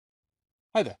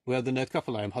Hi there, we are the Nerd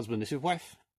Couple. I am husband, this is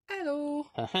wife. Hello.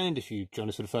 And if you join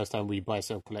us for the first time, we buy,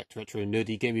 sell, collect retro,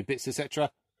 nerdy, gaming bits,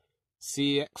 etc.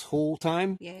 CeX haul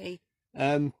time. Yay.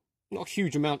 Not a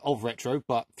huge amount of retro,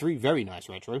 but 3 very nice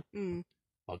retro. Mm.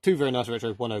 Well, 2 very nice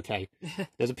retro, 1 okay.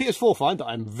 There's a PS4 find that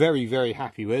I'm very, very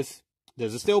happy with.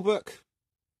 There's a Steelbook.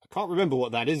 I can't remember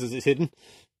what that is as it's hidden.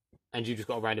 And you just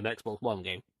got a random Xbox One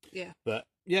game. Yeah. But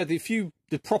yeah, the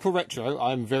proper retro,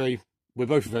 we're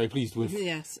both very pleased with.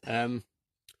 Yes.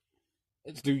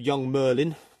 Let's do Young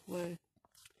Merlin. Whoa.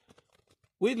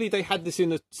 Weirdly, they had this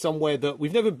in somewhere that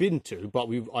we've never been to, but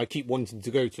I keep wanting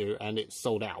to go to, and it's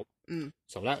sold out. Mm.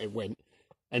 Sold out, it went.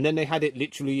 And then they had it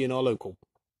literally in our local.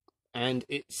 And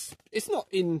it's not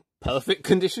in perfect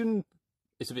condition.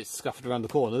 It's a bit scuffed around the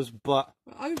corners, but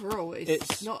overall,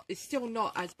 it's still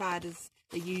not as bad as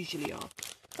they usually are.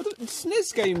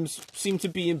 SNES games seem to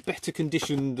be in better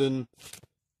condition than...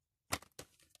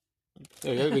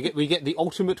 There we go. We get the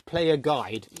ultimate player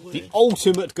guide. Whoa. The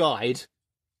ultimate guide.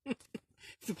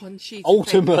 The one sheet.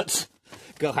 Ultimate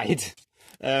guide.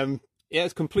 Yeah,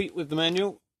 it's complete with the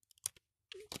manual.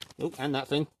 Oh, and that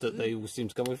thing that they all seem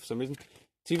to come with for some reason.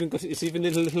 It's even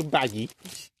in a little baggie,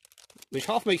 which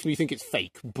half makes me think it's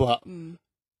fake, but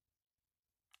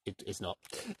it's not.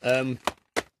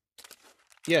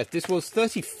 Yeah, this was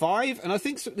 35, and I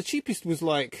think the cheapest was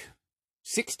like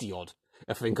 60 odd.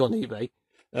 I think on eBay.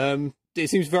 It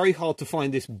seems very hard to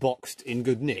find this boxed in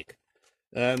good nick.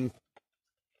 About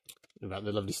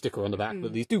the lovely sticker on the back,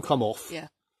 but these do come off. Yeah.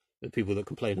 The people that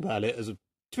complain about it, to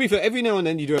be fair, every now and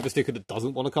then you do have a sticker that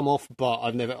doesn't want to come off, but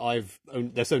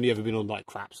that's only ever been on like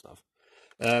crap stuff.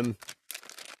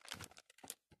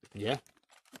 Yeah,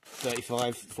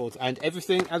 35, 40, and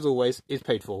everything as always is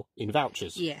paid for in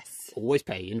vouchers. Yes. Always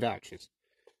pay in vouchers.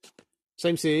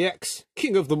 Same CeX,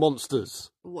 King of the Monsters.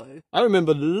 Whoa. I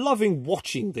remember loving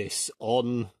watching this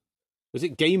on, was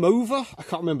it Game Over? I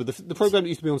can't remember, the program that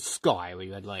used to be on Sky, where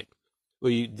you had like,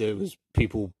 there was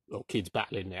people or kids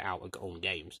battling it out on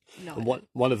games. No.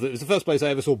 And it was the first place I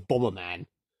ever saw Bomberman.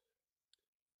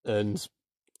 And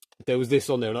there was this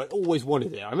on there, and I always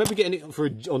wanted it. I remember getting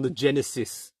it on the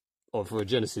Genesis, or for a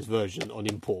Genesis version on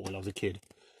import when I was a kid.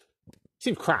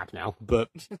 Seems crap now,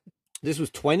 but this was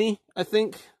 20, I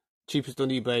think. Cheapest on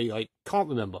eBay, I can't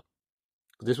remember.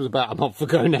 This was about a month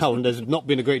ago now, and there's not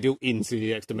been a great deal in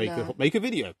CeX to make a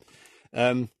video.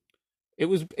 It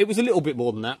was a little bit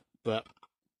more than that, but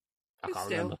I can't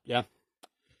remember. Yeah,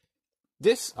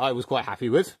 this I was quite happy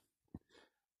with.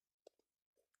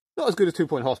 Not as good as 2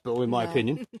 Point Hospital in my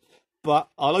opinion, but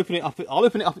I'll open it up. I'll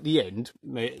open it up at the end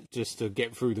just to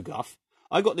get through the guff.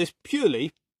 I got this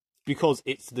purely because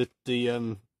it's the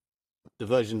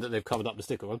version that they've covered up the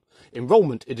sticker on,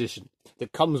 Enrollment Edition,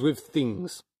 that comes with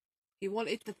things. You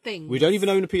wanted the things. We don't even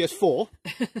own a PS4.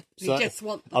 You just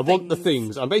want the things. I want the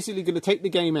things. I'm basically going to take the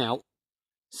game out,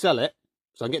 sell it,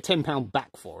 so I can get £10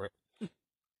 back for it.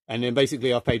 And then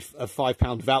basically I've paid a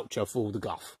 £5 voucher for all the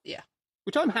guff. Yeah.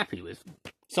 Which I'm happy with.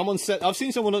 I've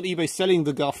seen someone on eBay selling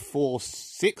the guff for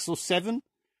 6 or 7.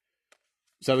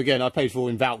 So again, I paid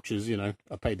for in vouchers, you know.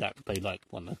 I paid like, I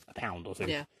don't know, £1 or something.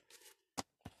 Yeah.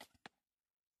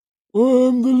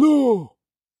 I'm the law.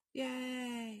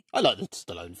 Yay! I like the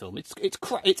Stallone film. It's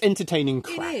entertaining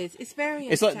crap. It is. It's very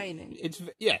entertaining. It's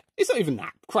not even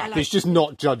that crap. It's just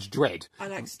not Judge Dredd. I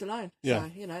like Stallone, yeah.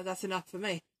 So that's enough for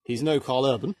me. He's no Carl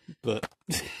Urban, but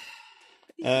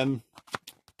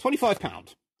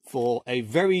 £25 for a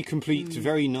very complete,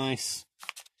 very nice.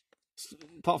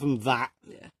 Apart from that,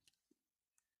 yeah,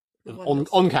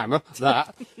 on camera,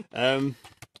 that.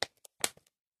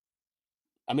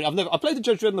 I mean, I played the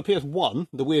Judge Dredd on the PS1,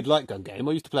 the weird light gun game.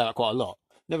 I used to play that quite a lot.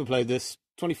 Never played this.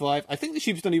 25. I think the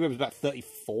cheapest on eBay was about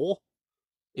 34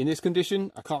 in this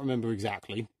condition. I can't remember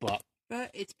exactly, but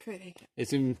it's pretty.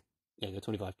 It's in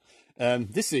 25.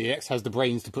 This CeX has the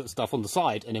brains to put stuff on the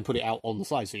side and then put it out on the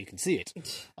side so you can see it,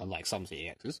 unlike some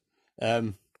CeXs.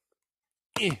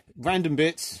 Random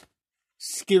bits,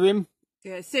 Skyrim.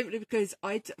 Yeah, simply because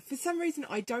for some reason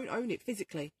I don't own it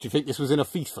physically. Do you think this was in a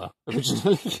FIFA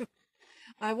originally?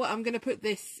 I'm going to put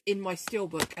this in my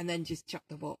Steelbook and then just chuck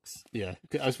the box. Yeah,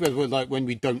 I suppose when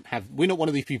we're not one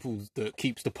of these people that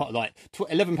keeps the like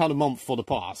 £11 a month for the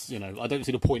pass. You know, I don't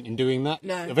see the point in doing that.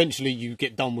 No. Eventually, you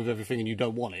get done with everything and you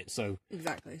don't want it. So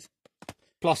exactly.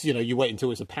 Plus, you wait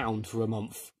until it's £1 for a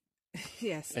month.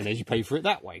 Yes. And then you pay for it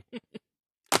that way.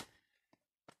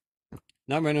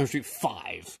 Nightmare on Elm Street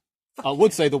 5. I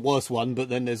would say the worst one, but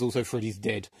then there's also Freddy's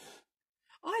Dead.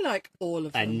 I like all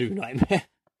of them. And New Nightmare.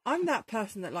 I'm that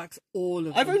person that likes all of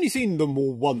them. I've only seen them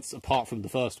all once apart from the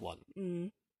first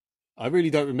one. I really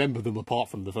don't remember them apart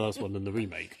from the first one and the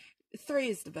remake. 3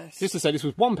 is the best. Just to say, this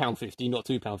was £1.50, not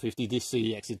 £2.50. This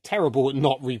CEX is terrible at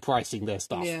not repricing their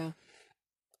stuff. Yeah.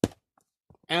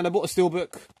 And I bought a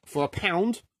Steelbook for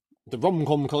 £1, the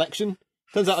Rom-Com collection.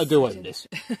 Turns out I do own this.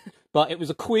 But it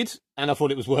was £1, and I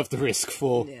thought it was worth the risk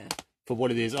for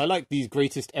what it is. I like these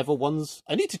greatest ever ones.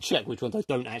 I need to check which ones I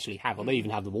don't actually have. I may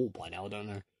even have them all by now, I don't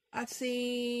know. I've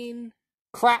seen...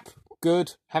 Crap,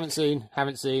 good, haven't seen,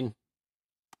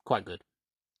 quite good.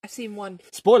 I've seen one.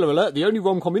 Spoiler alert, the only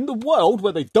rom-com in the world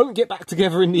where they don't get back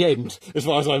together in the end, as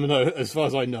far as I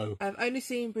know. I've only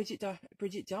seen Bridget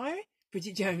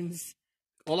Jones.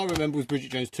 All I remember was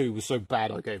Bridget Jones 2 was so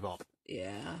bad I gave up.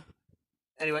 Yeah.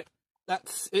 Anyway,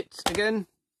 that's it again.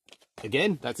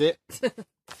 That's it.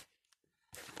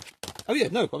 Oh yeah,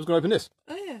 no, I was going to open this.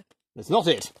 Oh yeah. That's not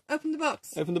it. Open the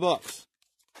box. Open the box.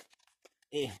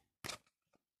 Yeah.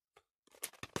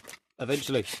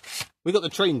 Eventually. We got the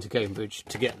train to Cambridge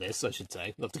to get this, I should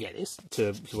say. Not to get this,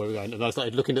 to where we're going. And I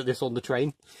started looking at this on the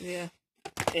train. Yeah.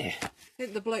 Yeah. I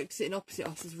think the bloke sitting opposite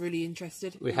us is really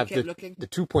interested. We have the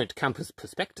 2-point campus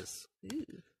prospectus.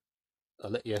 Ooh.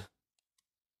 I'll let you...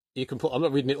 You can put... I'm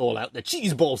not reading it all out. The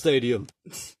Cheeseball Stadium.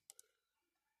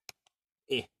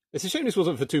 It's a shame this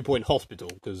wasn't for 2-Point Hospital,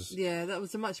 because... Yeah, that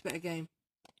was a much better game.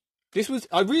 This was...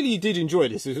 I really did enjoy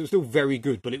this. It was still very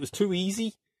good, but it was too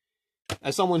easy.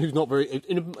 As someone who's not very...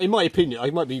 In my opinion,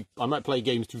 I might play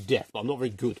games to death, but I'm not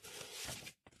very good.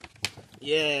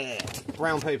 Yeah!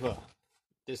 Brown paper.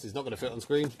 This is not going to fit on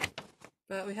screen.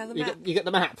 But we have the map. You get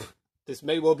the map. This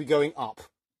may well be going up.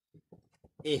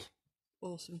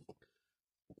 Awesome.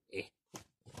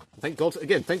 Thank God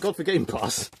for Game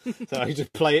Pass. So I can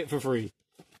just play it for free.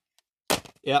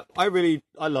 Yeah, I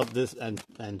love this and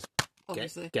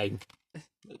obviously game.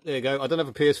 There you go. I don't have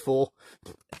a PS4.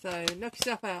 So knock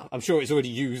yourself out. I'm sure it's already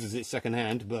used as it's second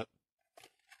hand, but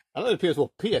I don't know the PS4.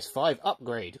 PS5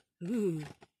 upgrade. Ooh.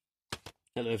 I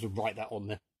don't know if to write that on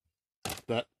there.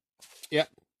 But yeah.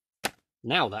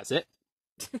 Now that's it.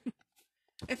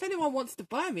 If anyone wants to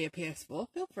buy me a PS4,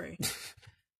 feel free.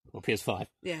 Or PS5.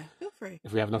 Yeah, feel free.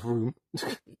 If we have enough room.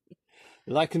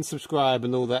 Like and subscribe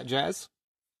and all that jazz.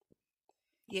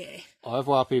 Yeah. Au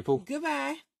revoir, people.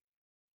 Goodbye.